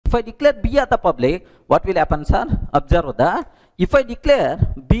If I declare B as the public, what will happen, sir? Observe that. If I declare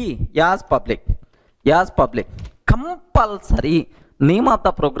B as public, compulsory name of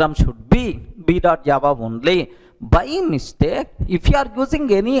the program should be b.java only. By mistake, if you are using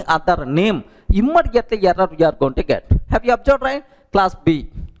any other name, immediately error you are going to get. Have you observed, right? Class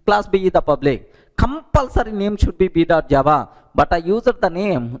B is the public. Compulsory name should be b.java, but I used the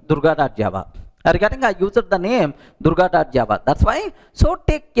name durga.java. Regarding I used the name durga.java. That's why. So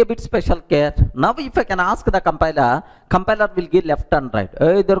take a bit special care. Now if I can ask the compiler will give left and right.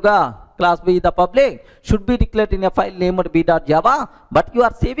 Hey Durga, class B is the public, should be declared in a file named b.java, but you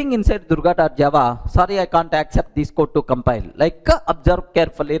are saving inside durga.java. Sorry, I can't accept this code to compile. Like observe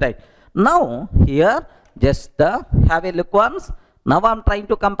carefully, right? Now here just have a look once. Now I am trying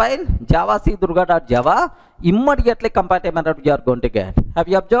to compile java c durga.java. Immediately compile error you are going to get. Have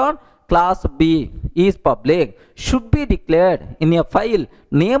you observed? Class B is public, should be declared in a file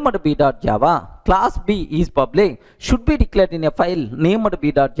named b.java. Class B is public, should be declared in a file named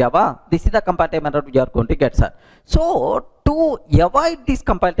b.java. This is the compile time error you are going to get, sir. So to avoid this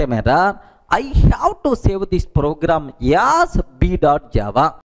compile time error, I have to save this program as b.java.